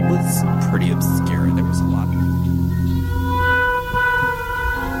pretty obscure. There was a lot of...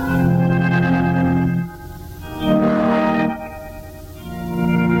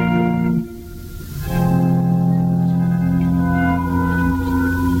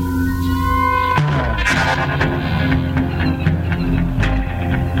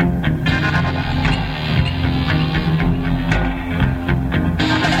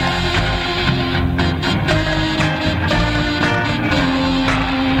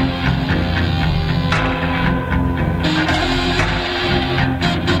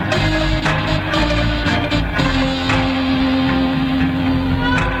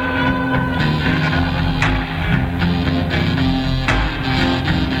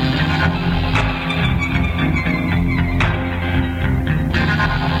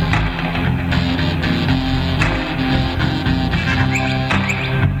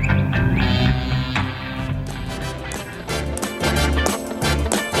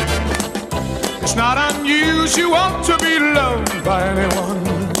 It's not unusual to be loved by anyone.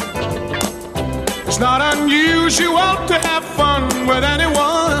 It's not unusual to have fun with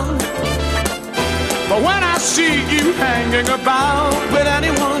anyone. But when I see you hanging about with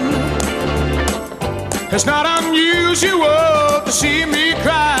anyone, it's not unusual to see me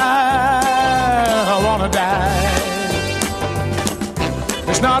cry. I wanna die.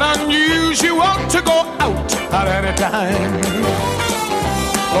 It's not unusual to go out at any time.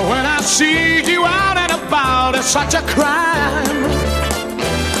 But when I see you out and about, it's such a crime.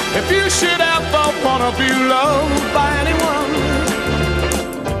 If you should ever wanna be loved by anyone,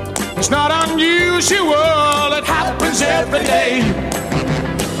 it's not unusual, it happens every day.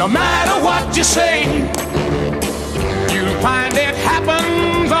 No matter what you say, you'll find it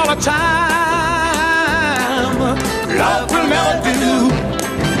happens all the time. Love will never do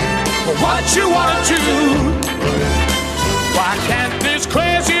what you wanna do. Why can't this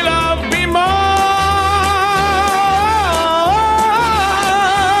crazy love be more?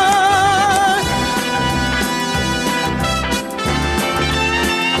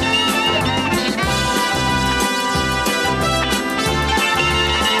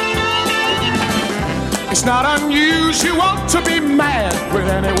 It's not unusual to be mad with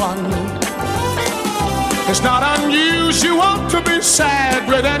anyone. It's not unusual to be sad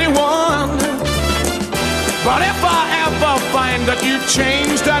with anyone. But if I ever find that you've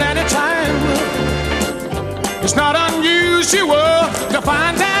changed at any time, it's not unusual to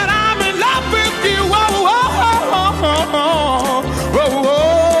find that I'm in love with you. Whoa, whoa, whoa, whoa, whoa, whoa.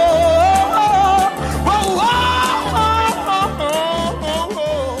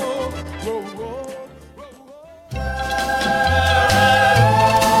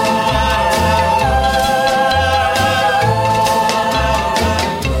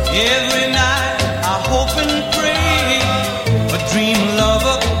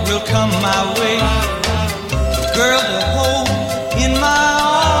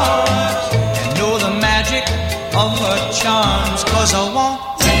 Charms, 'cause I want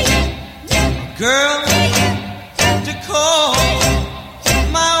a girl to call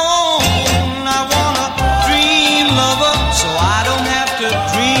my own. I want a dream lover, so I don't have to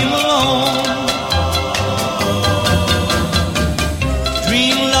dream alone.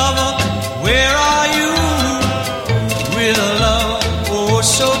 Dream lover, where are you? With a love oh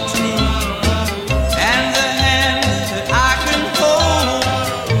so true, and the hand that I can hold,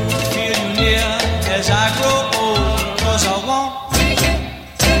 feel you near as I grow old. 'Cause I want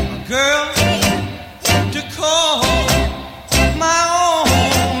a girl to call my own.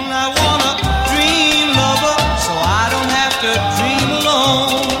 I want a dream lover, so I don't have to dream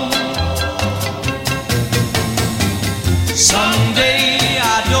alone. Someday,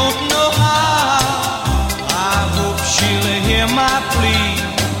 I don't know how, I hope she'll hear my plea.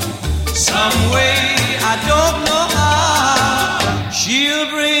 Some way, I don't know how, she'll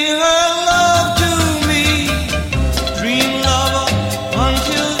bring her love to me. Dream lover,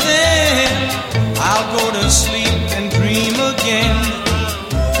 until then, I'll go to sleep and dream again.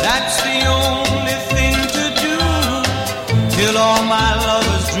 That's the only thing to do, till all my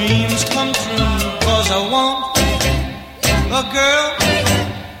lover's dreams come true. 'Cause I want a girl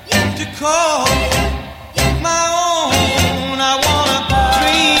to call my own. I want a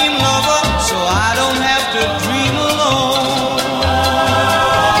dream lover, so I don't have to dream alone.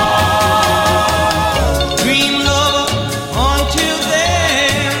 Dream lover, until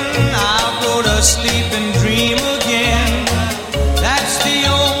then, I'll go to sleep and dream again. That's the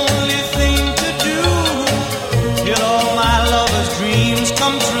only thing to do, till all my lover's dreams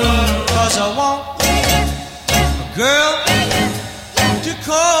come true. 'Cause I want a girl to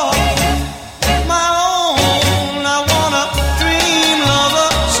call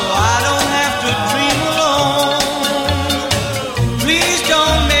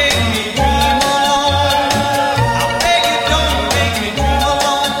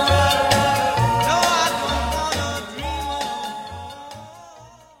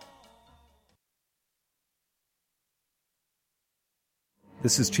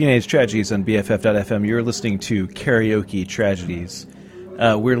This is Teenage Tragedies on BFF.FM. You're listening to Karaoke Tragedies.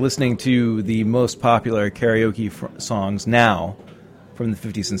 We're listening to the most popular karaoke songs now from the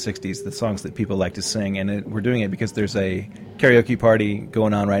 50s and 60s, the songs that people like to sing. And we're doing it because there's a karaoke party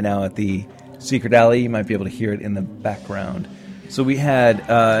going on right now at the Secret Alley. You might be able to hear it in the background. So we had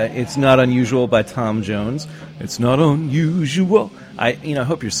It's Not Unusual by Tom Jones. It's not unusual. I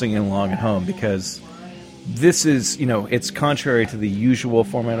hope you're singing along at home because this is, it's contrary to the usual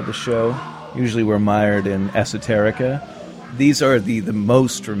format of the show. Usually we're mired in esoterica. These are the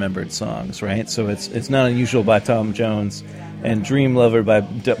most remembered songs, right? So it's Not Unusual by Tom Jones and Dream Lover by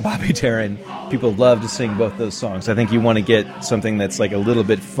Bobby Darin. People love to sing both those songs. I think you want to get something that's like a little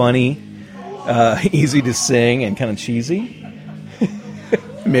bit funny, easy to sing, and kind of cheesy.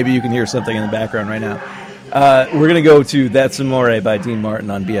 Maybe you can hear something in the background right now. We're going to go to That's Amore by Dean Martin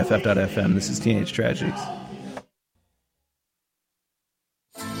on BFF.FM. This is Teenage Tragedies.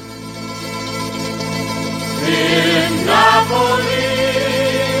 In Napoli,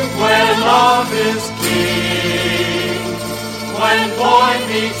 where love is king, when boy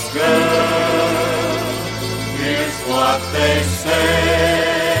meets girl, here's what they say.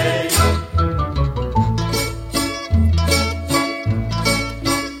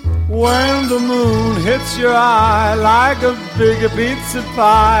 When the moon hits your eye like a big pizza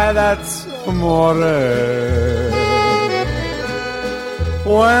pie, that's amore.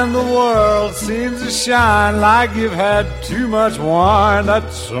 When the world seems to shine like you've had too much wine,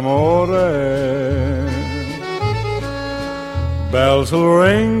 that's amore. Bells will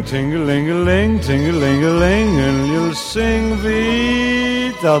ring, ting-a-ling-a-ling, ting-a-ling-a-ling, and you'll sing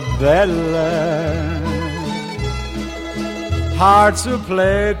Vita Bella. Hearts will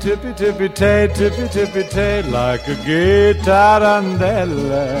play tippy-tippy-tay, tippy-tippy-tay, like a gay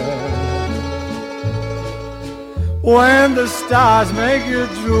tarantella. When the stars make you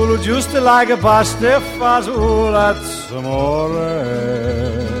drool, just like a pasta fazool, that's amore.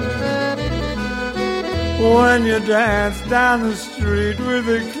 When you dance down the street with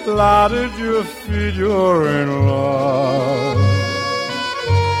a cloud at your feet, you're in love.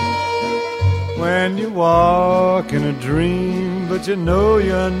 When you walk in a dream, but you know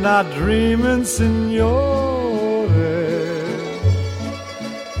you're not dreaming, signore.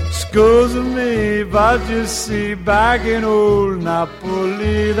 Scusa me, but you see, back in old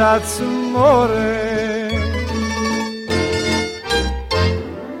Napoli, that's amore. When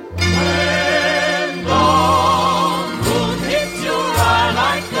the moon hits your eye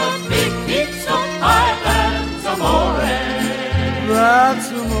like a big pizza pie, that's amore. That's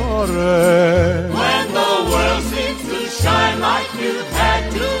amore. When the world seems to shine like you've had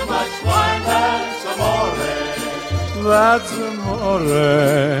too much wine, that's amore. That's amore.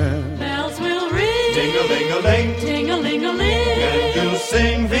 Bells will ring, Ting-a-ling-a-ling, ting-a-ling-a-ling, and you'll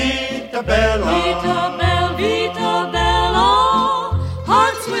sing Vita Bella. Vita Bella, Vita Bella.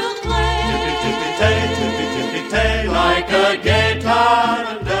 Hearts will play, Tippy-tippy-tay, tippy-tippy-tay, like a gay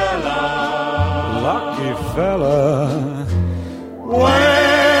tarantella. Lucky fella.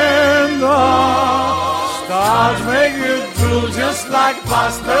 When the stars make you drool just like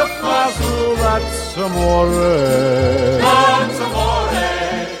pasta fazool, that's amore. That's amore.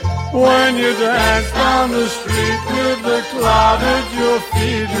 When you dance down the street with the cloud at your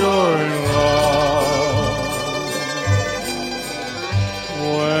feet, you're in love.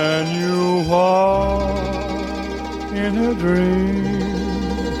 When you walk in a dream,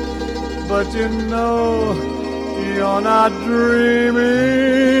 but you know you're not dreaming,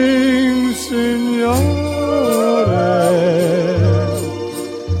 signore.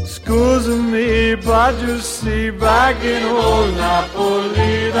 Scusa me, but you see, back in old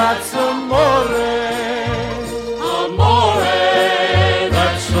Napoli, that's amore. Amore.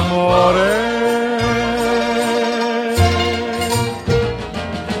 That's amore.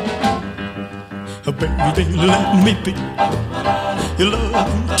 Baby, let me be your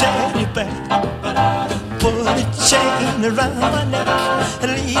love teddy bear. Put a chain around my neck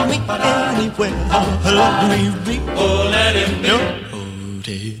and lead me anywhere. Let me be. Oh, let him be. Your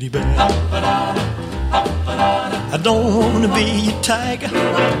teddy bear. I don't wanna be a tiger,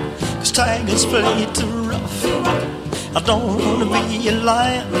 'cause tigers play too rough. I don't wanna be a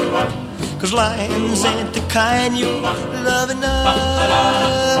lion, 'cause lions ain't the kind you love enough.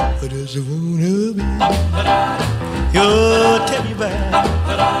 I just wanna be your teddy bear.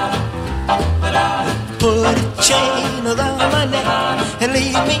 Put a chain around my neck and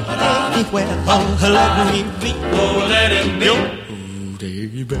lead me anywhere. Oh, let me be. Oh, let him be. Your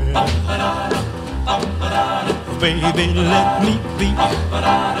teddy bear. Baby, let me be.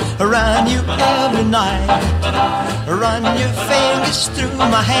 run you every night. Run your fingers through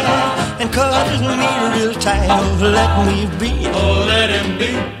my hair and cuddle me real tight. Oh, let me be. Oh, let him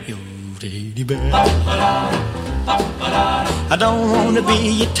be your teddy bear. I don't want to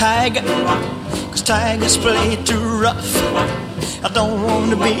be a tiger, 'cause tigers play too rough. I don't want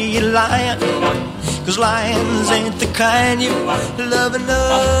to be a lion, 'cause lions ain't the kind you love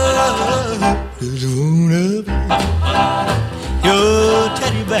enough. Just wanna be your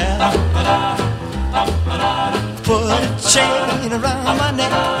teddy bear. Put a chain around my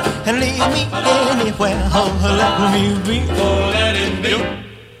neck and leave me anywhere. Oh, let me be. Oh, let him be.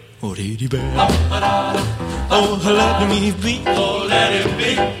 Oh, teddy bear. Oh, let me be. Oh, let him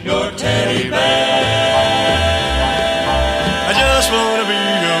be your teddy bear. I just want to be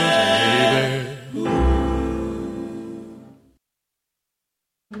your teddy bear.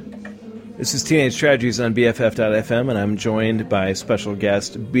 This is Teenage Tragedies on BFF.fm, and I'm joined by special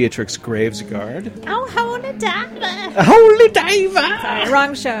guest Beatrix Gravesguard. Oh, holy diver! Holy diver! Sorry,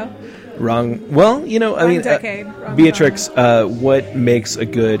 wrong show. Wrong. Well, I Wrong mean, decade. Wrong Beatrix, what makes a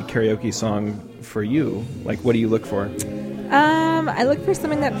good karaoke song for you? Like, what do you look for? I look for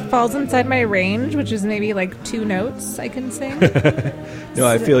something that falls inside my range, which is maybe like 2 notes I can sing. No,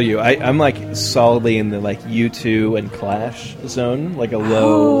 I feel you. I'm like solidly in the like U2 and Clash zone, like a low.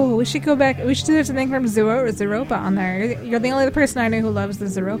 Oh, we should go back. We should do something from Zeropa on there. You're the only other person I know who loves the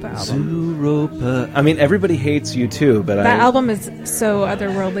Zeropa album. Zeropa. I mean, everybody hates U2, but That album is so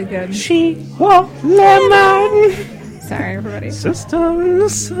otherworldly good. She walked lemon. Sorry, everybody. System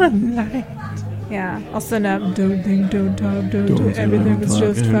sunlight. Yeah. I'll send up. Don't think, don't talk, don't do everything is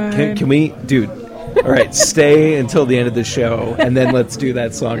just fine. Can we, dude? All right, stay until the end of the show, and then let's do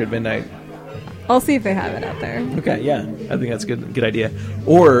that song at midnight. I'll see if they have it out there. Okay, yeah, I think that's a good idea.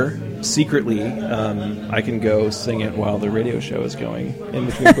 Or secretly, I can go sing it while the radio show is going in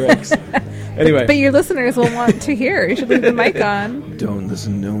between breaks. Anyway, But your listeners will want to hear. You should leave the mic on. don't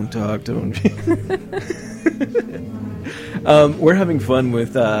listen, don't talk, don't. We're having fun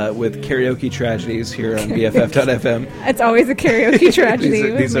with karaoke tragedies here on BFF.fm. It's always a karaoke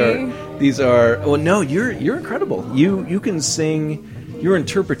tragedy with me. These are. Well, no, you're incredible. You can sing. Your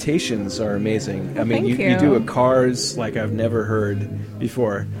interpretations are amazing. I mean, thank you do a Cars like I've never heard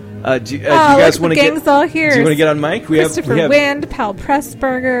before. Do you guys want to get? Gang's all here. Do you want to get on mic? Christopher Wind, Pal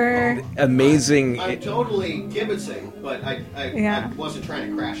Pressburger. Amazing. I'm totally gibbetsing, but I wasn't trying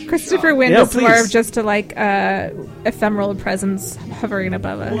to crash. Christopher Wind is more of just a ephemeral presence hovering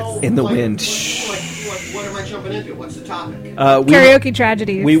above us. Well, in the wind. What am I jumping into? What's the topic? Karaoke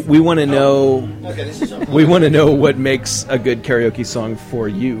tragedies. We want to know. Okay, this is. We want to know what makes a good karaoke song for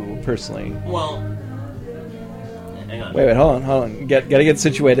you personally. Well, hang on. Wait, hold on. Gotta get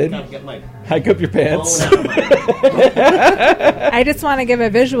situated. Get my. Hike up your pants. I just want to give a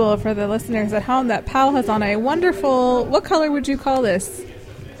visual for the listeners at home that Pal has on a wonderful. What color would you call this?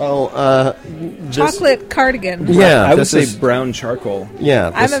 Chocolate cardigan. Yeah, I would say brown charcoal.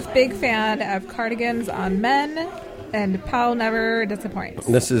 Yeah, I'm a big fan of cardigans on men, and Pal never disappoints.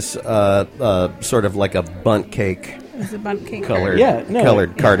 This is sort of like a bundt cake It's a bunt king colored, card.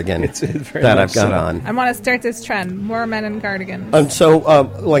 colored cardigan It's very that much I've got so. on. I want to start this trend. More men in cardigans.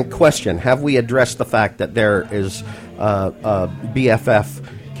 Question: have we addressed the fact that there is a BFF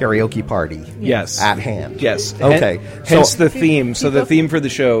karaoke party? Yes. At hand. Yes. Okay. Hence the theme. So the theme for the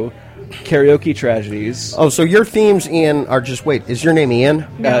show, karaoke tragedies. Oh, so your themes, Ian, are just wait. Is your name Ian?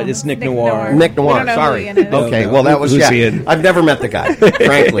 It's Nick Noir. Nick We Noir. don't know Sorry. who Ian is. Okay. No, Well, that was who's Ian? I've never met the guy,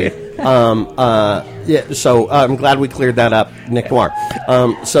 frankly. So I'm glad we cleared that up, Nick Noir.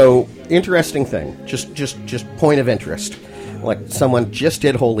 So interesting thing. Just point of interest. Like someone just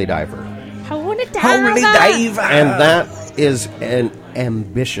did Holy Diver, Holy diver. and that is an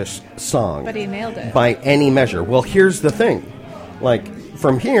ambitious song. But he nailed it. By any measure. Well, here's the thing. Like,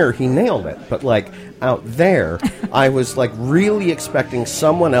 from here, he nailed it. But, like, out there, I was, like, really expecting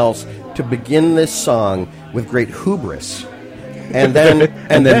someone else to begin this song with great hubris. And then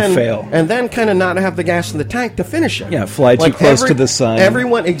And then fail. And then kind of not have the gas in the tank to finish it. Yeah, fly too close to the sun.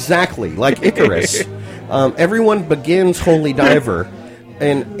 Everyone, exactly, like Icarus. Everyone begins Holy Diver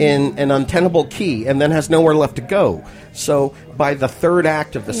in an untenable key and then has nowhere left to go. So by the third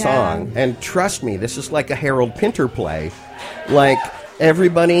act of the song, and trust me, this is like a Harold Pinter play, like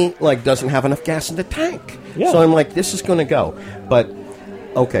everybody like doesn't have enough gas in the tank. Yeah. So I'm like, this is going to go. But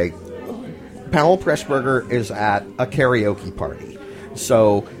okay, Powell Pressburger is at a karaoke party.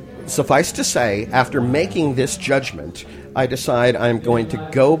 So suffice to say, after making this judgment, I decide I'm going to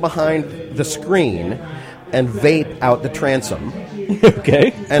go behind the screen and vape out the transom.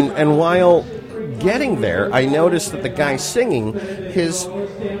 Okay. And while getting there, I noticed that the guy singing, his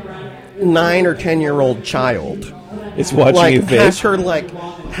 9 or 10-year-old child, It's watching you has fish. her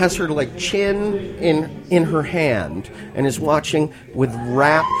chin in her hand and is watching with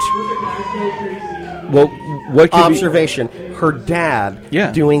rapt Well, what could observation her dad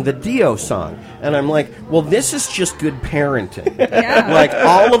Yeah. doing the Dio song. And I'm like, well, this is just good parenting. Yeah. Like,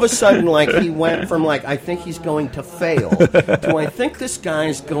 all of a sudden, like, he went from, like, I think he's going to fail to I think this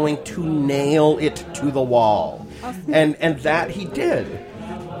guy's going to nail it to the wall. And that he did.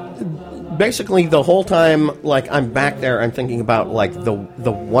 Basically, the whole time, like, I'm back there, I'm thinking about, like, the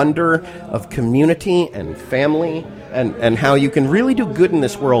wonder of community and family and how you can really do good in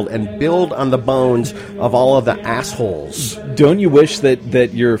this world and build on the bones of all of the assholes. Don't you wish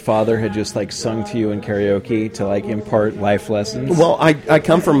that your father had just like sung to you in karaoke to like impart life lessons? Well, I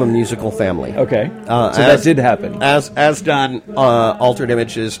come from a musical family. Okay. So that did happen. As done Altered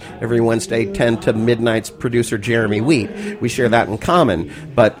Images every Wednesday, 10 to midnight's producer Jeremy Wheat. We share that in common.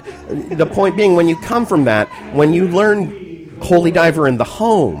 But the point being, when you come from that, when you learn Holy Diver in the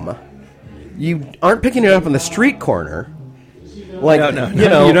home, you aren't picking it up on the street corner. Like, No, you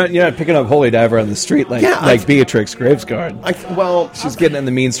know, you're not picking up Holy Diver on the street like Yeah, like Beatrix Gravesguard. She's getting in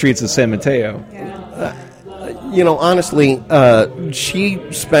the mean streets of San Mateo. you know, honestly, she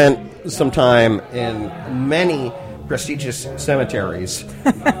spent some time in many prestigious cemeteries.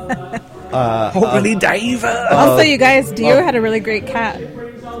 Holy Diver. Also, you guys, Dio had a really great cat.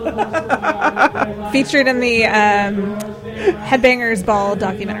 Featured in the Headbangers Ball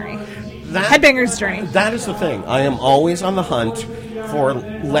documentary. Headbangers Journey. That is the thing. I am always on the hunt for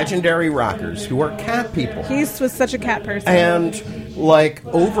legendary rockers who are cat people. He was such a cat person. And, like,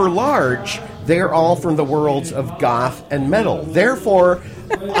 over large, they're all from the worlds of goth and metal. Therefore,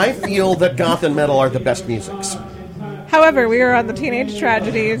 I feel that goth and metal are the best musics. However, we are on the Teenage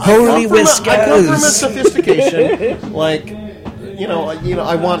Tragedies. Holy I come from a whiskers. sophistication, like, you know,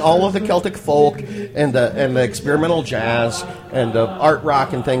 I want all of the Celtic folk and the experimental jazz and the art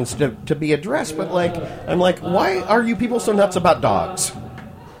rock and things to be addressed. But like, I'm like, why are you people so nuts about dogs?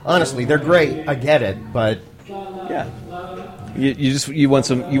 Honestly, they're great. I get it, but Yeah. You want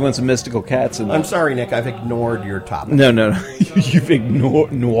some mystical cats in there. I'm sorry, Nick. I've ignored your topic. No. You've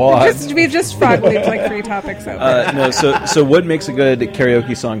ignored We've just frog leaped like 3 topics over. No, so what makes a good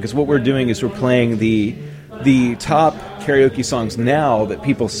karaoke song? Because what we're doing is we're playing the top karaoke songs now that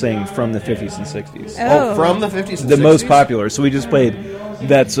people sing from the 50s and 60s. Oh, from the 50s and The 60s? most popular. So we just played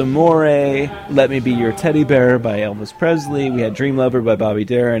That's Amore, Let Me Be Your Teddy Bear by Elvis Presley. We had Dream Lover by Bobby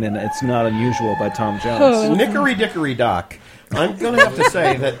Darin, and It's Not Unusual by Tom Jones. Nickery Dickory Doc. I'm going to have to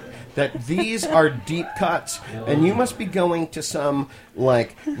say that these are deep cuts, and you must be going to some,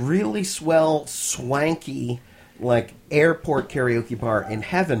 like, really swell, swanky, like, airport karaoke bar in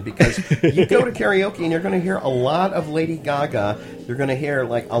heaven, because you go to karaoke and you're going to hear a lot of Lady Gaga. You're going to hear,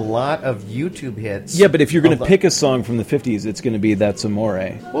 like, a lot of YouTube hits. Yeah, but if you're going to pick a song from the 50s, it's going to be That's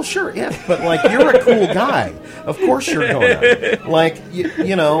Amore. Well, sure, yeah, but, like, you're a cool guy. Of course you're going to. Like,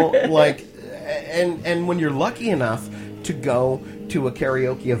 you know, like, and when you're lucky enough to go to a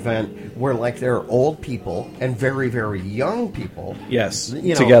karaoke event where, like, there are old people and very, very young people. Yes,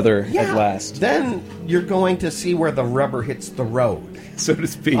 you know, together yeah, at last. Then you're going to see where the rubber hits the road. So to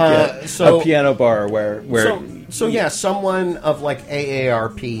speak, so- a piano bar where So yeah, someone of, like,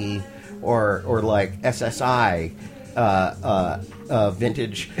 AARP or like SSI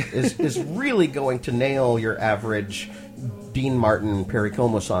vintage is really going to nail your average Dean Martin Perry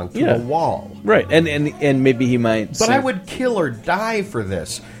Como song to a wall. Right, and maybe he might. But sing. I would kill or die for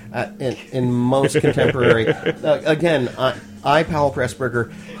this in most contemporary. Again, I, Powell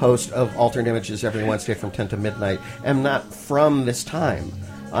Pressburger, host of Alternate Images every Wednesday from 10 to midnight, am not from this time.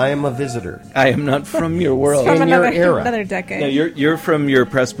 I am a visitor. I am not from your world. From in your era. another decade. No, you're from your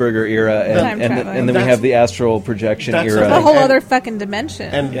Pressburger era, Time and traveling. then we That's- have the astral projection that's era. the a whole And- other fucking dimension.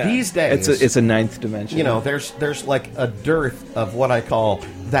 And Yeah. these days, it's a ninth dimension. you know, there's like a dearth of what I call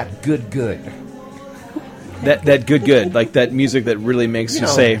that good. that good, like that music that really makes you know,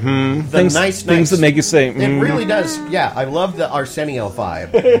 say, The things, nice, things nice. that make you say, It really does. Yeah, I love the Arsenio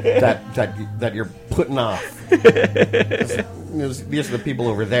vibe that you're putting off. These are the people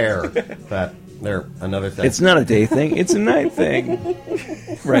over there that they're another thing. It's not a day thing; it's a night thing.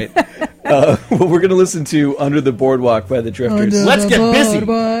 Right. Well, we're going to listen to "Under the Boardwalk" by the Drifters. Let's get busy.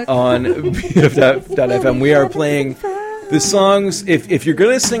 On BFF.FM. We are playing the songs. If you're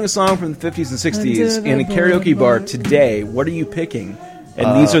going to sing a song from the 50s and 60s in a karaoke bar today, what are you picking?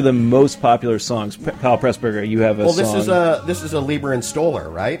 And these are the most popular songs. Pal Pressburger, you have a Well, song. this is a Lieber and Stoller,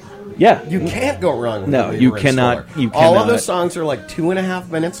 right? Yeah. You can't go wrong with No, a you Lieber and cannot- Stoller. you All of cannot. those songs are like 2.5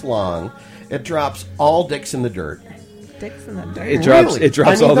 minutes long, It drops all dicks in the dirt. Dicks in the dirt. It drops. Really? It drops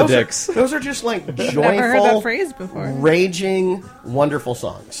I mean, all the those are- dicks. Those are just like Never heard that joyful, phrase before. raging, wonderful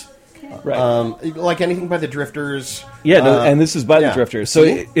songs. Right. Like anything by the Drifters. Yeah, no, and this is by the yeah. Drifters, so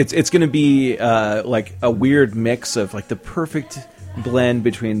See? it's going to be like a weird mix of like the perfect blend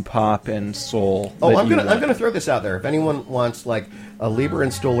between pop and soul. Oh, that I'm you gonna want. throw this out there. If anyone wants like a Lieber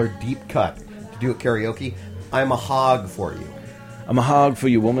and Stoller deep cut to do at karaoke, I'm a hog for you. I'm a hog for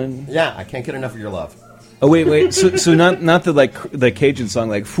you, woman. Yeah, I can't get enough of your love. Oh wait. So not the like the Cajun song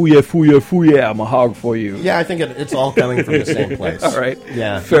like fooya fooya fooya. I'm a hog for you. Yeah, I think it's all coming from the same place. All right.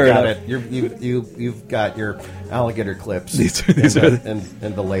 Yeah, Fair you got enough. it. You've got your alligator clips These and, are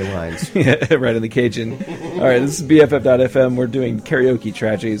and the ley lines. Yeah, right in the Cajun. All right, this is BFF.FM. We're doing karaoke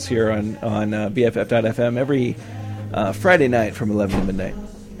tragedies here on BFF.FM every Friday night from 11 to midnight.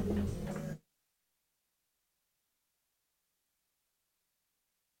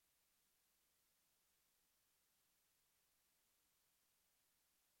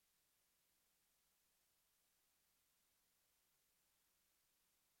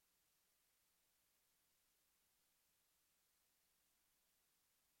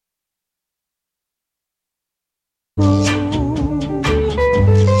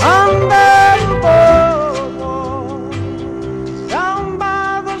 Down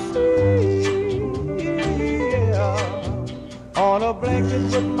by the sea, on a blanket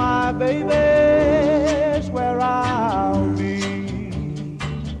with my baby's where I'll be.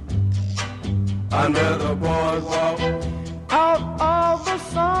 Under the boardwalk, Out of the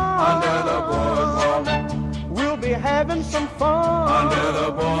sun, under the boardwalk, we'll be having some fun. under the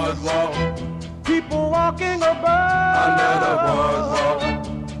boardwalk, People walking about, under the boardwalk,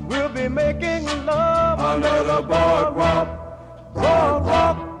 we'll be making love under the boardwalk.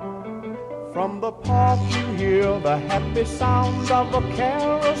 boardwalk. From the park you hear the happy sound of a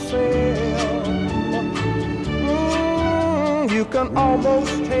carousel. You can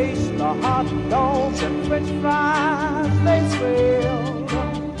almost taste the hot dogs and french fries they sell.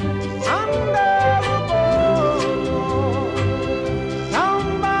 Under the boardwalk, down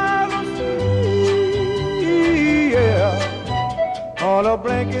by the sea, yeah. On a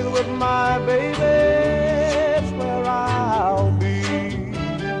blanket with my baby, that's where I'll be.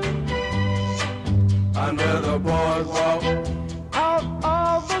 Under the boardwalk, Out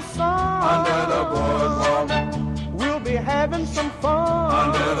of the sun, under the boardwalk, we'll be having some fun.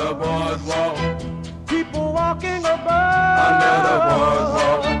 under the boardwalk, People walking about, under the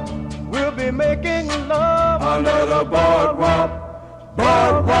boardwalk, we'll be making love under the boardwalk,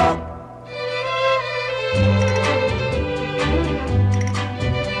 boardwalk.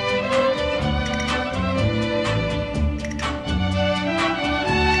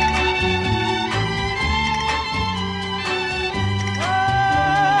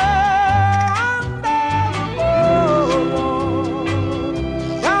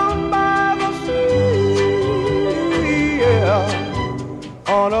 down by the sea, yeah.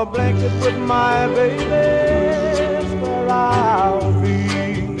 On a blanket with my baby, that's where I'll be.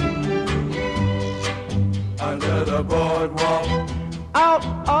 Under the boardwalk, Out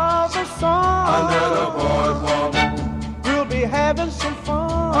of the sun, under the boardwalk, we'll be having some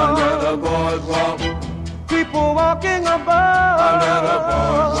fun. under the boardwalk, People walking about, under the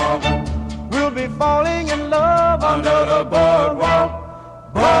boardwalk, we'll be falling in love under the boardwalk,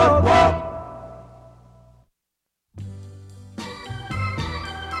 boardwalk.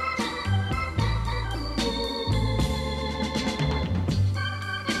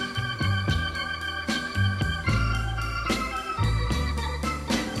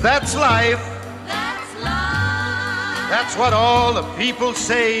 That's life. That's life. That's what all the people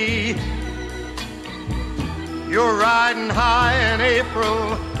say. You're riding high in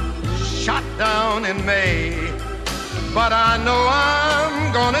April, shot down in May. But I know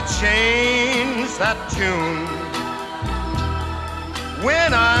I'm gonna change that tune.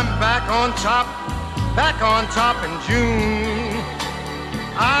 When I'm back on top in June.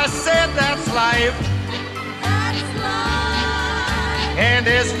 I said that's life. That's life. And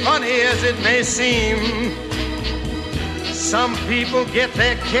as funny as it may seem, some people get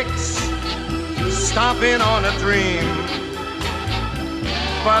their kicks stomping on a dream.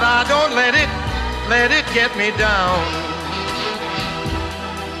 But I don't let it get me down.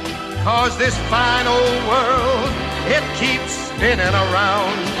 'Cause this fine old world, it keeps spinning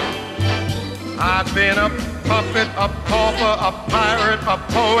around. I've been a puppet, a pauper, a pirate, a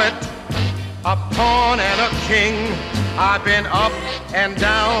poet, a pawn and a king. I've been up and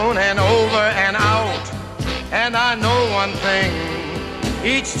down and over and out. And I know one thing,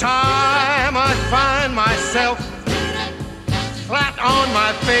 each time I find myself flat on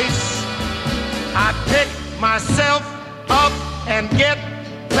my face, I pick myself up and get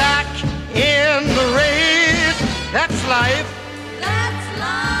back in the race. That's life. That's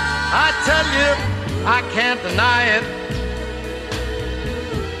life. I tell you, I can't deny it.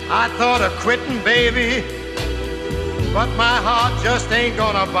 I thought of quitting, baby, but my heart just ain't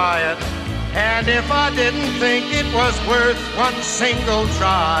gonna buy it. And if I didn't think it was worth one single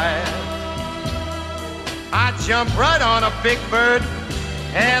try, I'd jump right on a big bird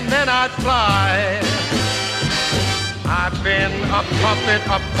and then I'd fly. I've been a puppet,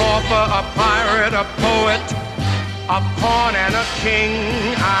 a pauper, a pirate, a poet, a pawn and a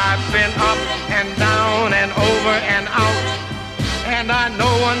king. I've been up and down and over and out. And I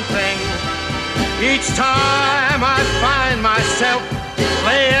know one thing, each time I find myself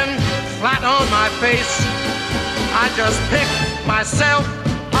laying flat on my face, I just pick myself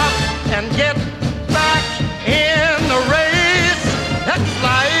up and get back in the race. That's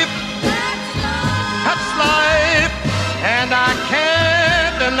life. That's life. And I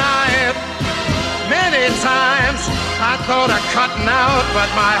can't deny it. Many times I thought of cutting out, but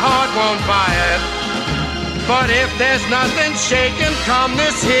my heart won't buy it. But if there's nothing shaking come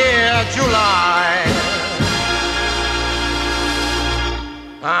this here July,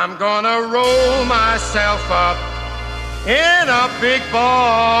 I'm gonna roll myself up in a big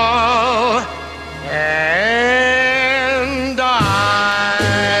ball and die.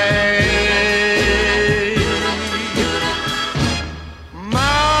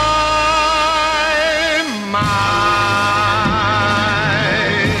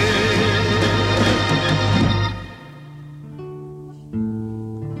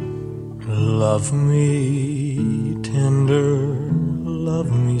 Love me tender,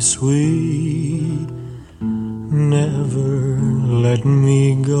 love me sweet, never let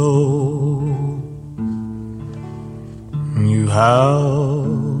me go. You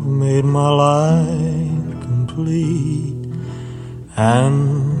have made my life complete,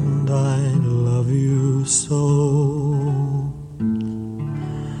 and I love you so.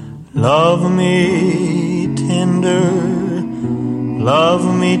 Love me tender, love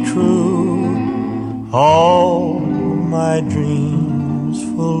me true, all my dreams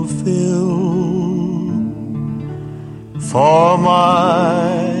fulfill. For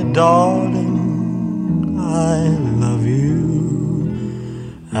my darling, I love you,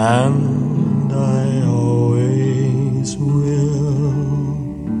 and I always will.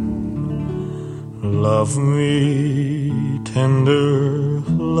 Love me tender,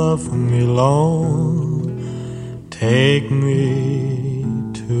 love me long, take me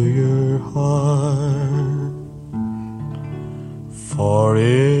to your heart, for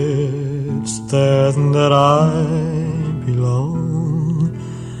it's there that I belong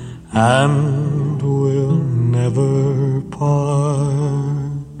and will never part.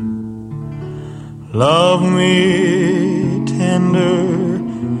 Love me tender,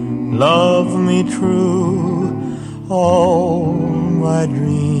 love me true, all my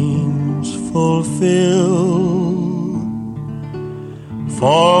dreams fulfill.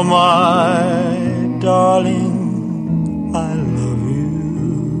 For my darling, I love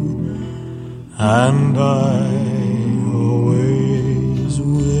you, and I always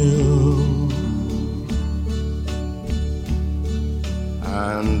will.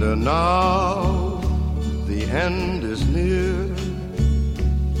 And now the end is near,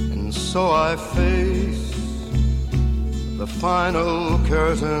 and so I face the final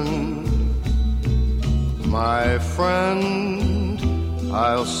curtain. My friend,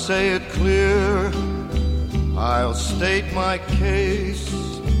 I'll say it clear, I'll state my case,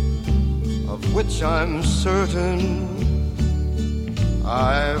 of which I'm certain.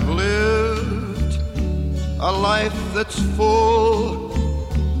 I've lived a life that's full,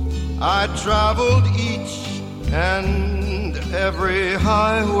 I traveled each and every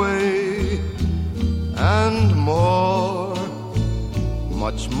highway, and more,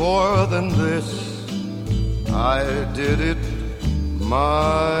 much more than this, I did it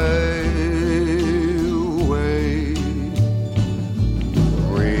my way.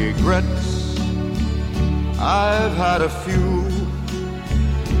 Regrets, I've had a few,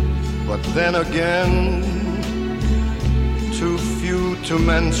 but then again, too few to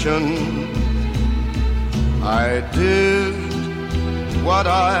mention. I did what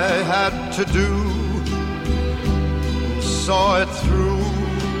I had to do, saw it through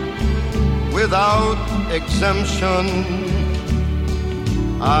without exemption.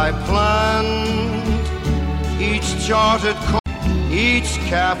 I planned each charted course, each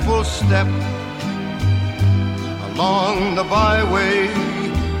careful step along the byway,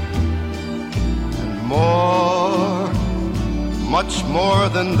 and more, much more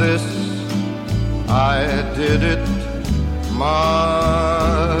than this, I did it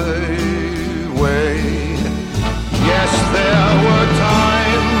my way. Yes, there were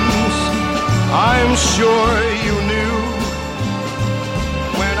times, I'm sure you knew,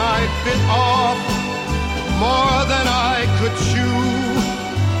 when I bit off more than I could chew.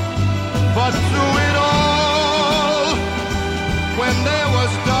 But through it all, when there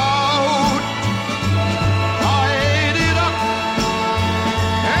was doubt, I ate it up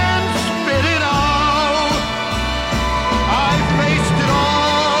and spit it out. I faced it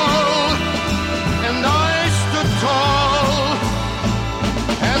all, and I stood tall,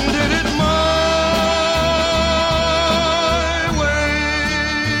 and did it my way.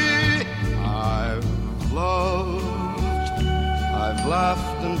 I've loved, I've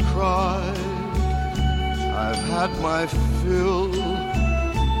laughed and cried, I've had my fill,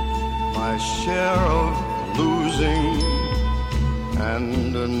 my share of losing,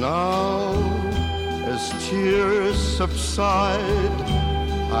 and now as tears subside,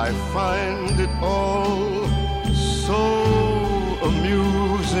 I find it all so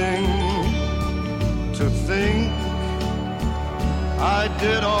amusing to think I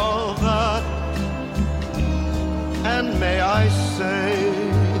did all that, and may I say,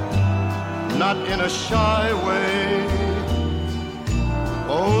 not in a shy way,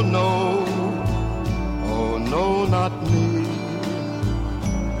 oh no, not me.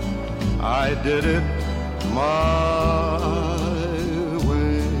 I did it my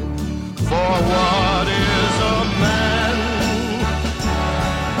way. For what is a man?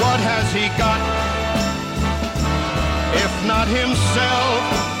 What has he got? If not himself,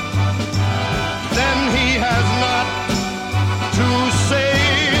 then he has not to say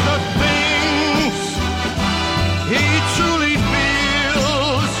the things he truly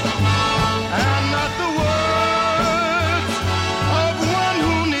feels, and not the words of one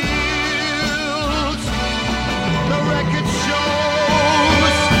who kneels. The record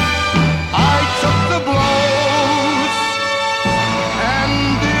shows I took the blows and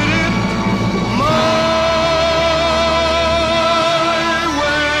did it my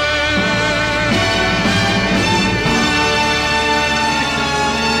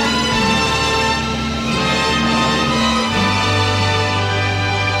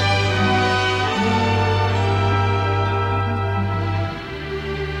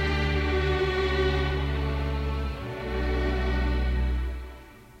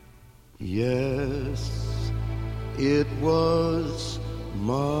yes, it was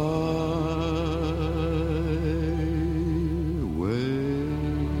my way.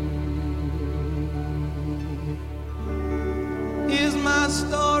 Here's my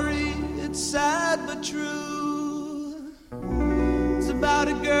story, it's sad but true. It's about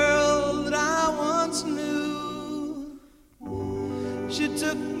a girl that I once knew. She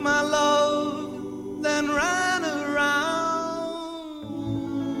took my love, then ran around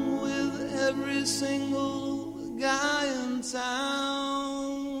with every single guy in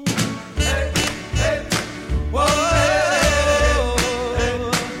town. Hey, hey, whoa,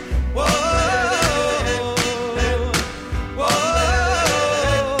 whoa, whoa,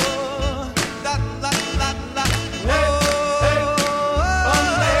 da, da, da, da,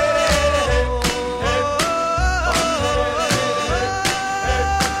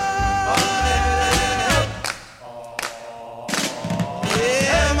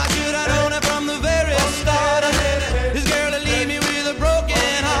 yeah, my should I known it from the very start. This girl will leave me with a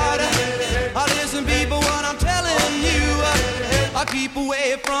broken heart. Listen, people, what I'm telling you, I'll keep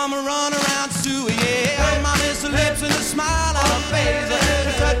away from a runaround Sue. Yeah, I miss her lips and the smile on her face,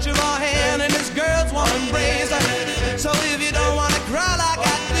 the touch of her hand and this girl's warm embrace. So if you don't wanna cry like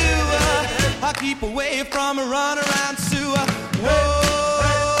I do, I'll keep away from a runaround Sue. Whoa.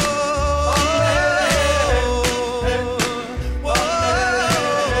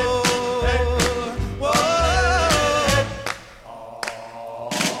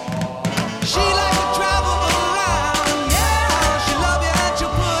 She likes to travel around, yeah. She love you and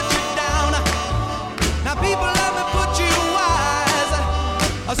she'll put you down. Now people let me put you wise.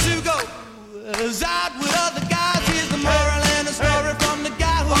 Sue goes out with other guys. Here's the moral and the story from the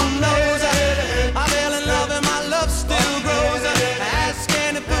guy who knows. I fell in love and my love still grows. Ask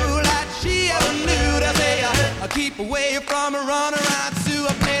any fool that she ever knew to say, keep away from a runaround Sue.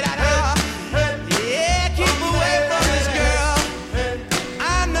 I play that out. Yeah, keep away from this girl.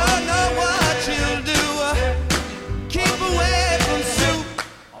 I know what you'll do. Keep away from Sue.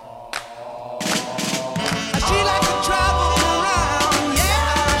 She likes to travel around,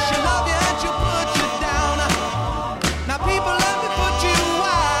 yeah. She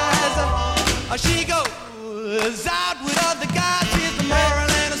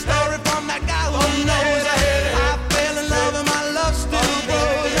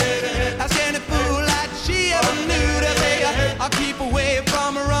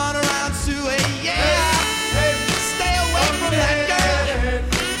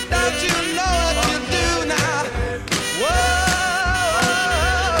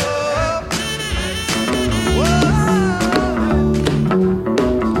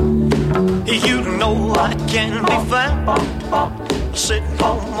can be found sitting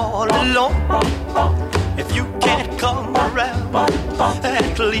home all alone. If you can't come around,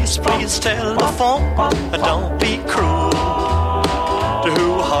 at least please telephone. Don't be cruel to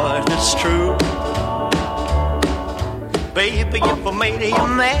whose heart is true. Baby, if I made you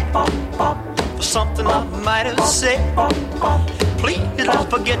mad for something I might have said, please don't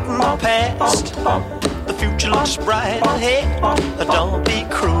forget my past. The future looks bright ahead. Don't be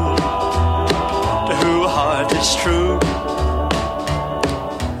cruel to whose heart is true.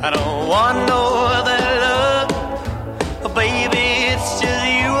 I don't want no other love, baby, it's just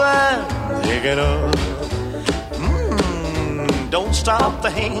you I'm thinking of. Don't stop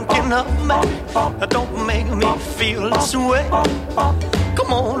thinking of me. Don't make me feel this way.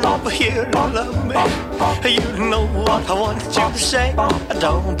 Come on over here and love me. You know what I want you to say.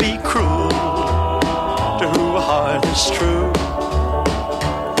 Don't be cruel to whose heart is true.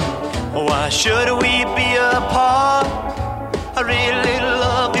 Why should we be apart? I really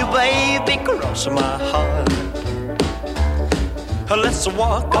love you, baby, cross my heart. Let's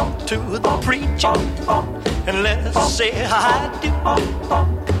walk up to the preacher and let's say I do.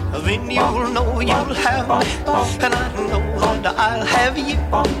 Then you'll know you'll have me, and I know that I'll have you.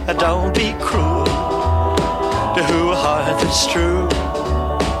 Don't be cruel to whose heart is true.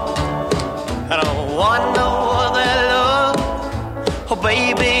 I don't want no other love, oh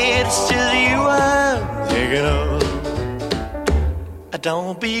baby, it's just you I'm thinking of.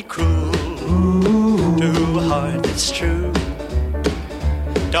 Don't be cruel to whose heart is true.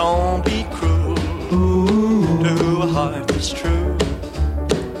 Don't be cruel to whose heart is true.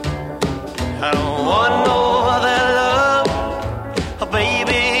 I don't want no other love, oh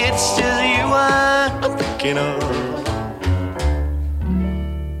baby, it's just you I'm thinking of.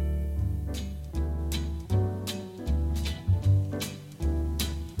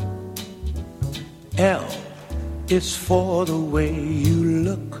 L is for the way you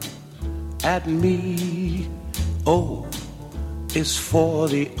look at me. O is for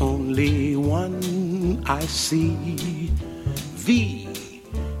the only one I see. V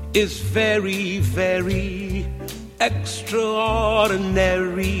is very, very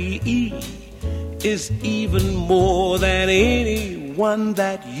extraordinary. E is even more than anyone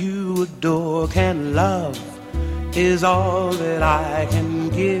that you adore can love, is all that I can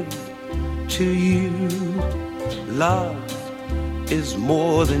give to you. Love is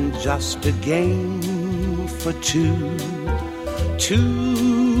more than just a game for two.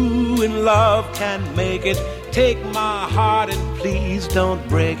 Two in love can make it. Take my heart and please don't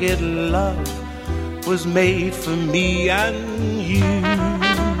break it. Love was made for me and you.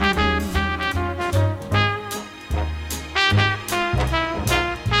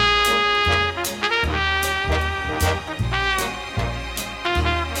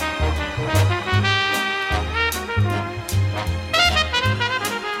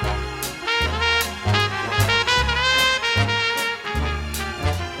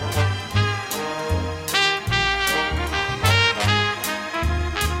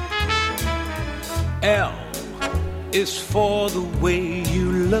 L is for the way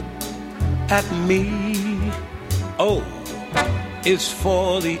you look at me. O is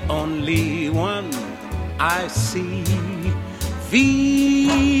for the only one I see.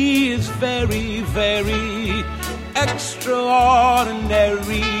 V is very, very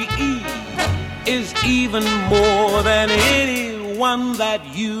extraordinary. E is even more than anyone that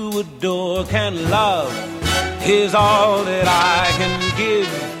you adore can love, is all that I can give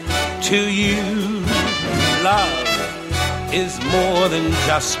to you. Love is more than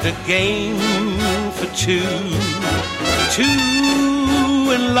just a game for two. Two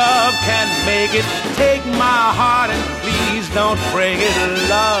in love can make it. Take my heart and please don't break it.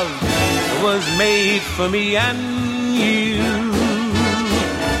 Love was made for me and you.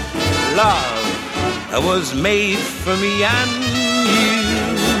 Love was made for me and you.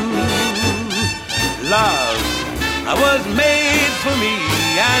 Love was made for me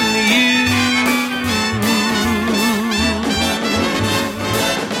and you.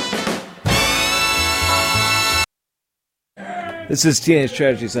 This is Teenage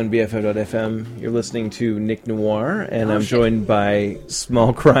Tragedies on BFF.FM. You're listening to Nick Noir, and I'm joined by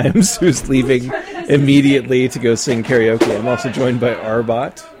Small Crimes, who's leaving immediately to go sing karaoke. I'm also joined by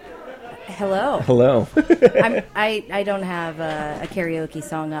Arbot. Hello. Hello. I don't have a karaoke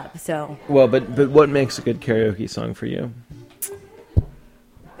song up, so. Well, but what makes a good karaoke song for you?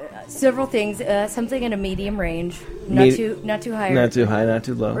 Several things. Something in a medium range, not too high, not too high, not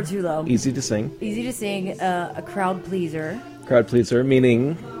too low, or too low. Easy to sing. Easy to sing. A crowd pleaser. Crowd pleaser,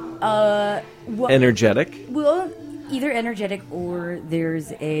 meaning energetic. Well, either energetic or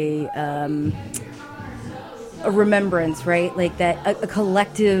there's a a remembrance, right? Like that, a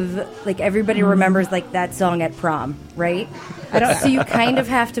collective, like everybody remembers like that song at prom, right? So you kind of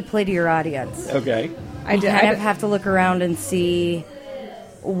have to play to your audience. Okay. I kind of have to look around and see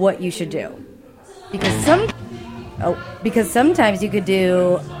what you should do. Because sometimes you could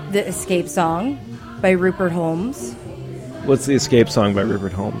do the Escape song by Rupert Holmes. What's the Escape song by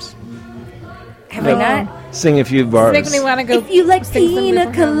Rupert Holmes? Have I not? Sing a few bars. Make me want to go. If you like sing some pina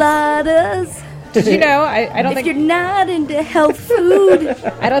Rupert Holmes. coladas. Did you know? I don't If think you're not into health food.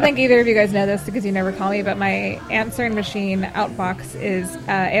 I don't think either of you guys know this because you never call me. But my answering machine outbox is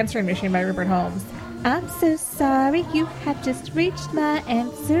answering machine by Rupert Holmes. I'm so sorry, you have just reached my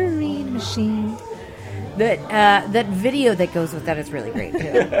answering machine. That video that goes with that is really great too.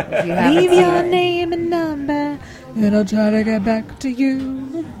 If you haven't Leave seen your it. name and number, and I'll try to get back to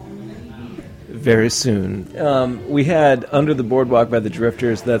you. Very soon. We had Under the Boardwalk by the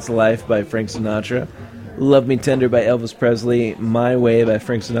Drifters, That's Life by Frank Sinatra, Love Me Tender by Elvis Presley, My Way by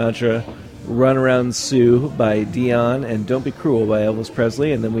Frank Sinatra, Run Around Sue by Dion, and Don't Be Cruel by Elvis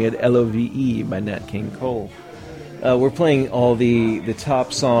Presley, and then we had Love by Nat King Cole. We're playing all the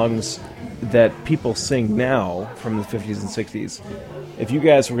top songs that people sing now from the 50s and 60s. If you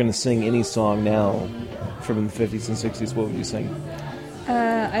guys were going to sing any song now from the 50s and 60s, what would you sing?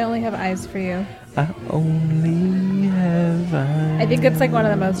 I Only Have Eyes for You. I only have eyes. I think it's like one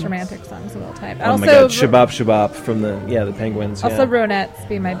of the most romantic songs of all time. Oh my God, Shabab Shabab from the Penguins. Also, Ronettes,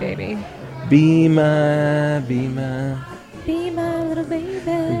 Be My Baby. Be my little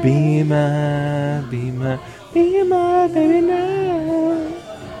baby. Be my baby now.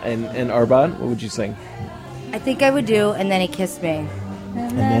 And Arbad, what would you sing? I think I would do And Then He Kissed Me.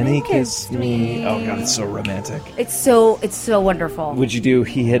 And then he kissed me. Oh God, it's so romantic. It's so wonderful. Would you do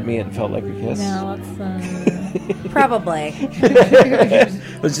He Hit Me and Felt Like a Kiss? No, let's Probably.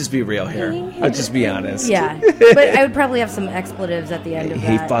 Let's just be real here. Let's just be honest. Yeah, but I would probably have some expletives at the end of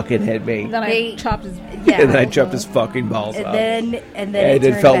He that. fucking hit me. Then I chopped his. Yeah. And then I chopped his fucking balls off. And then it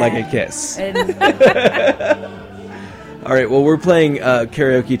turned felt back. like a kiss. And All right, well, we're playing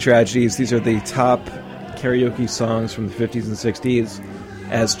Karaoke Tragedies. These are the top karaoke songs from the 50s and 60s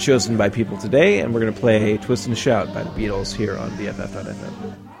as chosen by people today, and we're going to play Twist and Shout by the Beatles here on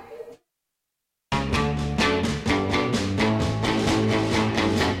BFF.FM.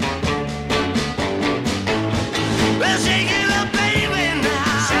 Well, shake it up, baby,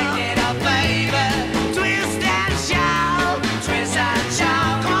 now. Shake it up, baby. Twist and shout. Twist and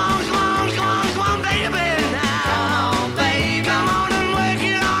shout. Come on, come on, come on, come on, baby, now. Come on, baby. Come on and work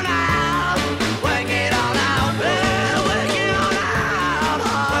it on out. Work it on out. Well, work it on out.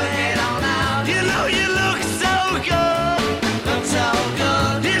 Work it on out. You know you look so good. Look so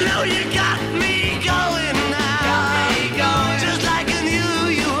good.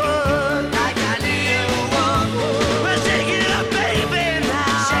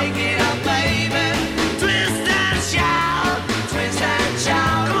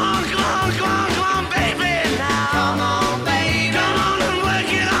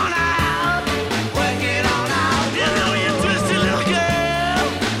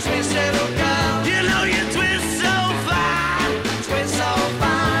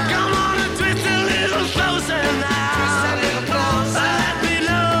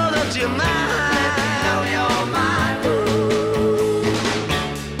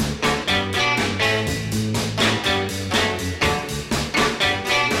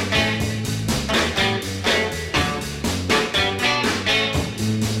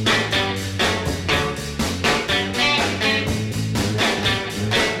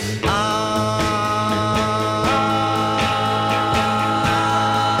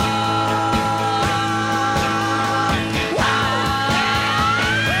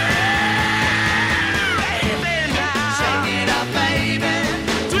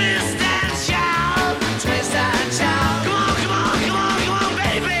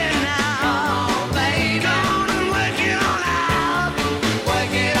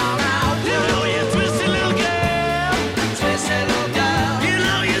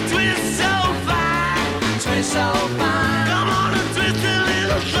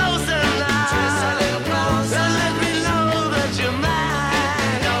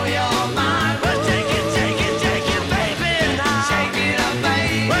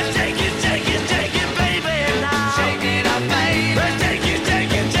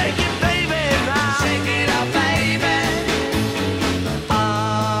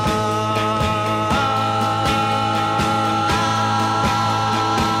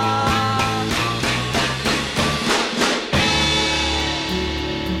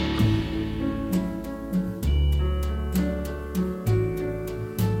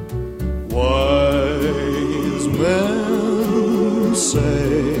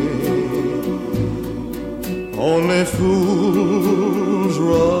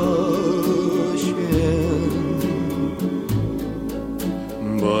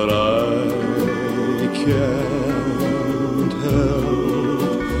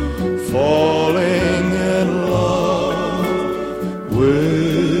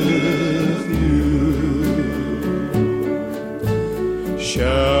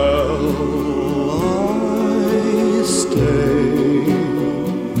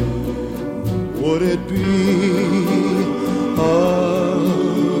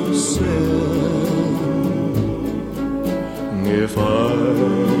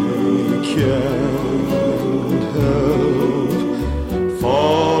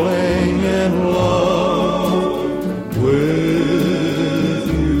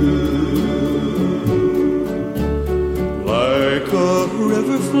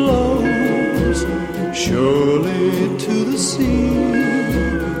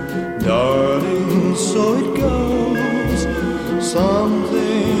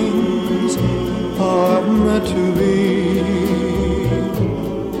 meant to be.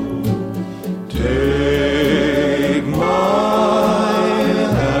 Take my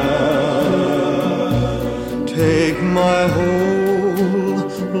hand, take my whole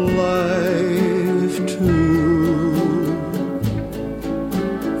life too,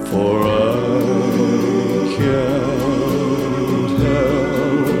 for I can't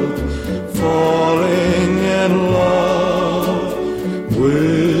help falling in love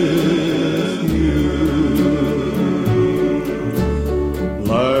with you.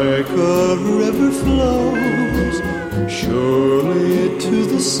 Like a river flows surely to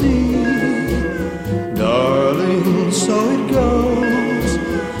the sea, darling, so it goes.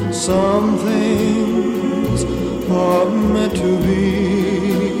 Some things are meant to be.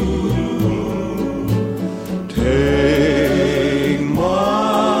 Take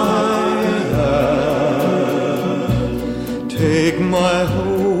my hand, take my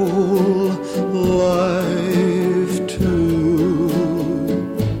whole life too,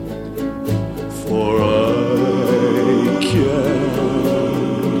 for I can't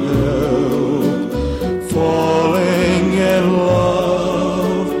help falling in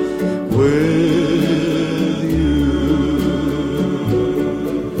love with you,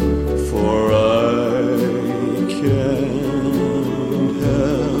 for I can't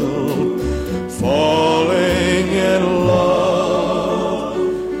help falling in love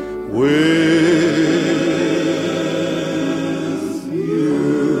with you.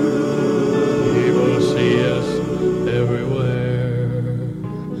 People see us everywhere.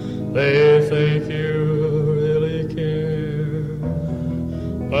 They think you really care.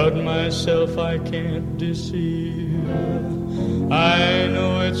 But myself I can't deceive. I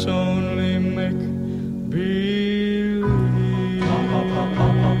know it's only make believe.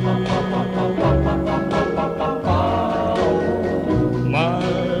 My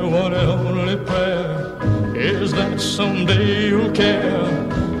one and only prayer is that someday you'll care.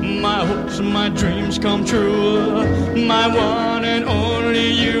 My hopes and my dreams come true. My one and only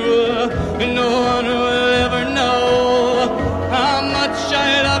you. No one will ever know how much I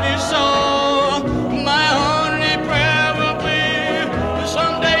love you so. My only prayer will be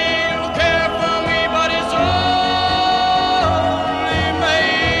someday you'll care for me, but it's only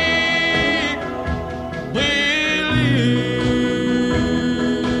make believe.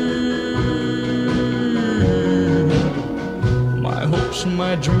 My hopes and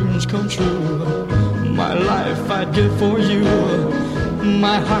my dreams come true. My life I'd give for you.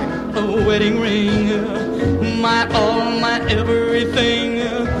 My heart a wedding ring. My all, my everything.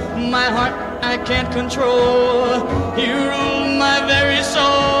 My heart I can't control. You rule my very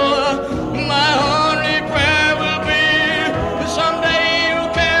soul. My only prayer will be someday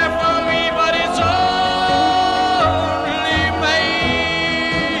you'll care for me, but it's only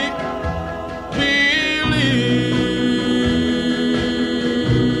make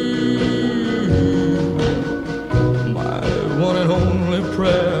believe. My one and only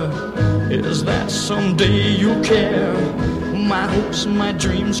prayer is that someday you'll care. My hopes, my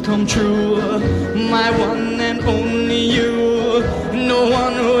dreams come true. My one and only you. No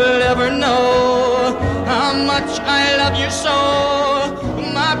one will ever know how much I love you so.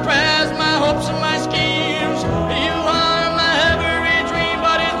 My prayers, my hopes, and my schemes. You are my every dream,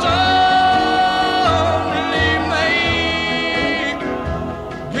 but it's only make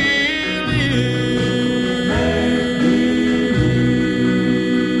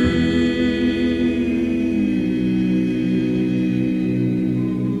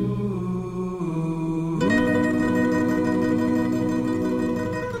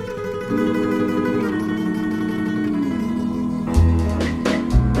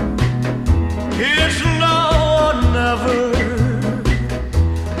It's now or never.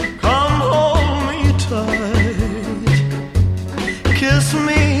 Come hold me tight. Kiss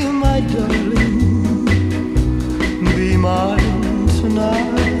me, my darling. Be mine tonight.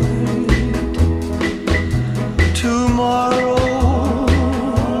 Tomorrow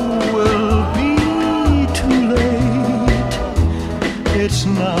will be too late. It's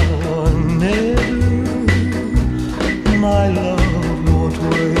now or never. My love won't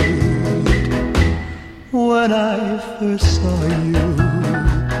wait. When I first saw you,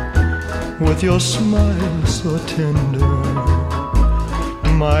 with your smile so tender,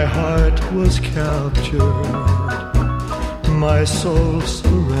 my heart was captured, my soul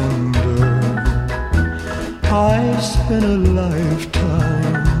surrendered. I spent a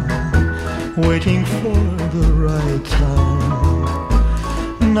lifetime waiting for the right time.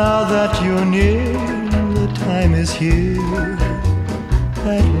 Now that you're near, the time is here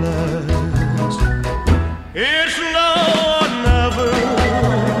at last. It's now or never.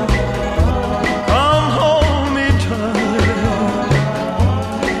 Come home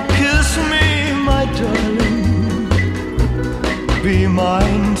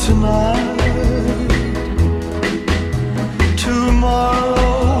tonight.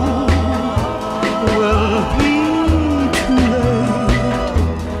 Tomorrow will be too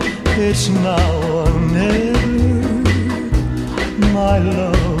late. It's now or never. My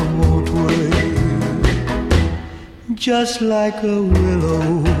love won't wait. Just like a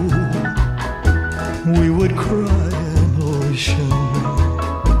willow, we would cry an ocean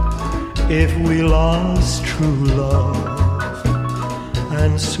if we lost true love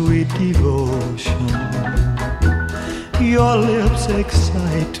and sweet devotion. Your lips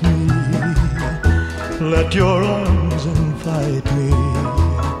excite me, let your arms invite me,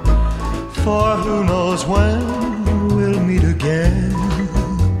 for who knows when we'll meet again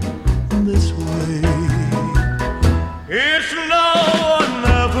this way. It's now or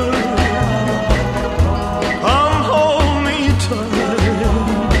never. Come hold me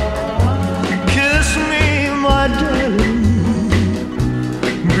tight, kiss me, my darling,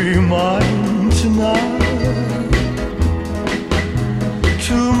 be mine tonight.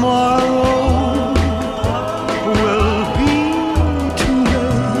 Tomorrow will be too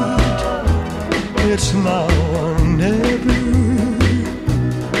late. It's now or never.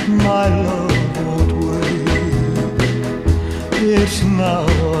 My love won't wait. It's now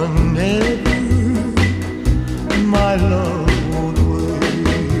or never. My love won't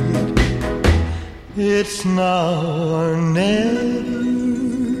wait. It's now or never.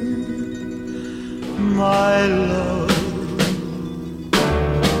 My love.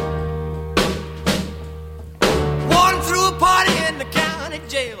 Walking through a party in the county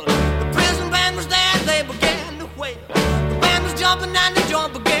jail. The prison band was there, they began to wail. The band was jumping and the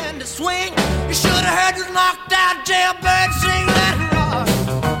joint began to swing. You should have heard this knocked out jailbird sing. Let it rock,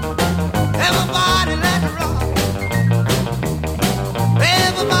 everybody let it rock.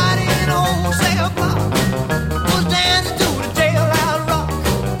 Everybody in the whole cell block was dancing to the jailhouse rock.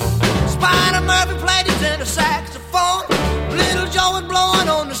 Spider Murphy played his tenor saxophone. Little Joe was blowing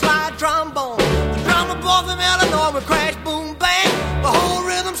on the slide trombone. The drummer boy from Illinois would crash, boom, bang. The whole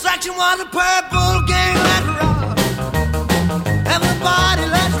rhythm section was a purple gang. Let it rock, everybody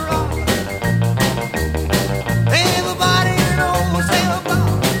let it rock. Everybody in the whole cell block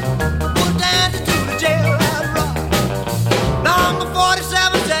was dancing to the jailhouse rock. Number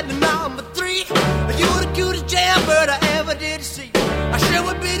 47 said to number 3, you're the cutest jailbird I ever did see. I sure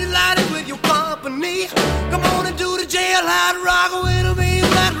would be delighted with your company. Come on and do the jailhouse rock with me.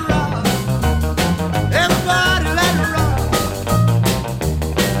 Let it rock, everybody let it rock.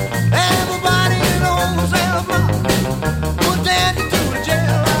 Everybody in the whole cell block was dancing to the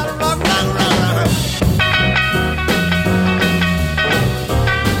jailhouse rock. Rock, rock, rock.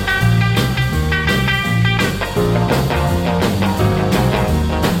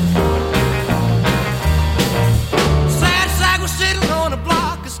 Sad sack was sitting on a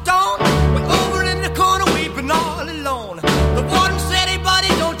block of stone. We're over in the corner weeping all alone. The warden said, hey buddy,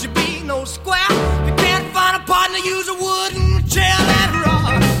 don't you be no square. You can't find a partner, use a wooden chair. Let it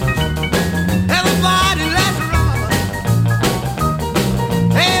rock, everybody let it rock.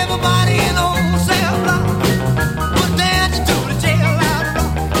 Everybody in the whole cell block was dancing to the jailhouse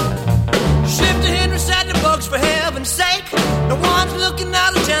rock. Shifter Henry said the bugs for heaven's sake. No one's looking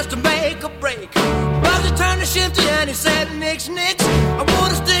out a chance to make a break. Buzzer turned to Shifter and he said, nix, nix. I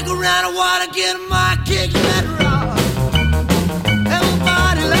wanna stick around, I wanna get my kick. Let it rock,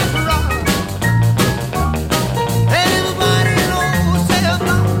 everybody let it rock. Everybody in the whole cell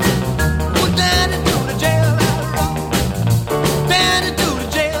block was dancing to the jailhouse rock. Dancing to the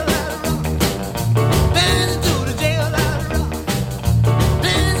jailhouse rock. Dancing to the jailhouse rock.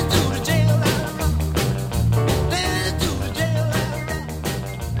 Dancing to the jailhouse rock. Dancing to the jailhouse rock.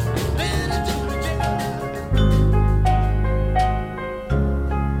 Dancing to the jailhouse.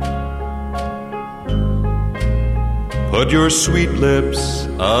 Put your sweet lips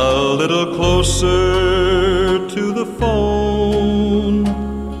a little closer to the phone.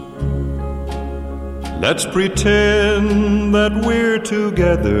 Let's pretend that we're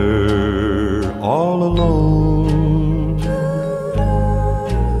together all alone.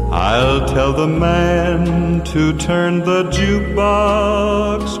 I'll tell the man to turn the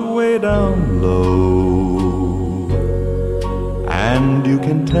jukebox way down low. And you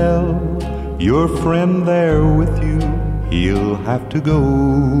can tell your friend there with you, he'll have to go.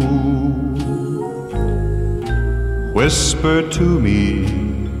 Whisper to me,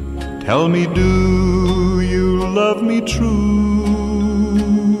 tell me, do you love me true?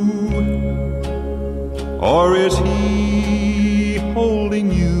 Or is he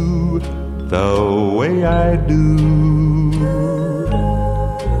holding you the way I do?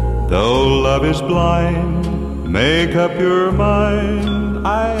 Though love is blind, make up your mind,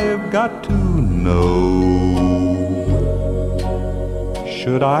 I've got to know.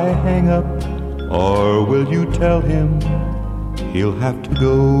 Should I hang up, or will you tell him he'll have to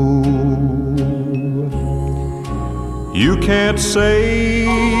go? You can't say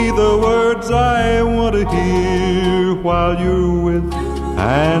the words I want to hear while you're with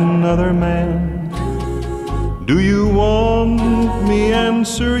another man. Do you want me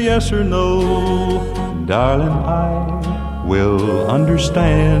answer yes or no? Darling, I will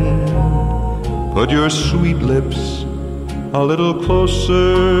understand. Put your sweet lips a little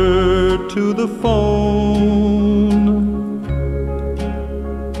closer to the phone.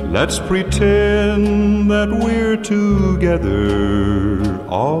 Let's pretend that we're together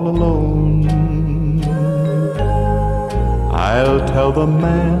all alone. I'll tell the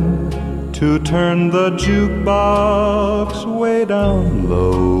man to turn the jukebox way down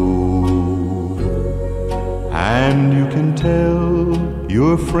low. And you can tell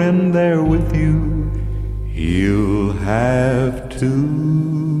your friend there with you, he'll have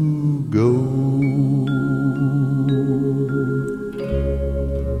to go.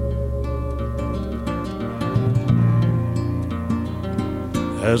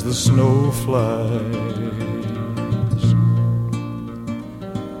 As the snow flies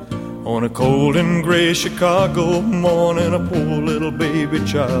on a cold and gray Chicago morning, a poor little baby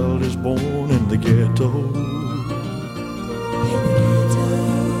child is born in the ghetto.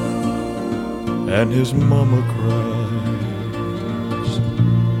 And his mama cries,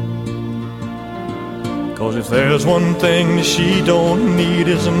 'cause if there's one thing that she don't need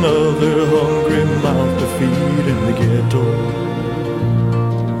is another hungry mouth to feed in the ghetto.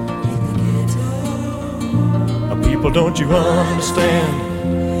 People, don't you understand?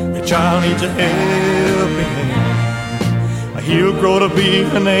 The child needs a helping hand. He'll grow to be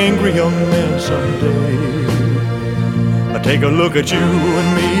an angry young man someday. Take a look at you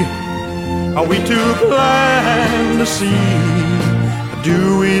and me. Are we too blind to see?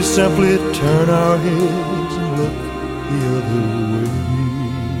 Do we simply turn our heads and look the other way?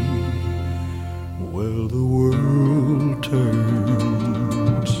 Well, the world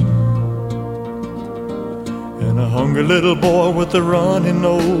turns, and a hungry little boy with a runny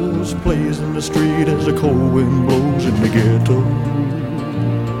nose plays in the street as the cold wind blows in the ghetto.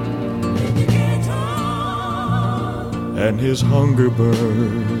 And his hunger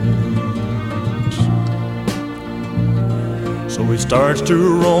burns, so he starts to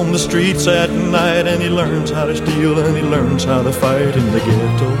roam the streets at night, and he learns how to steal and he learns how to fight in the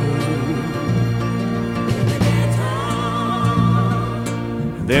ghetto.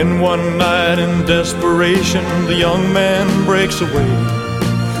 And then one night in desperation, the young man breaks away.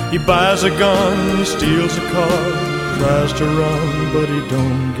 He buys a gun, he steals a car, tries to run, but he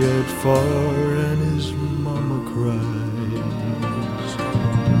don't get far, and his mama cries.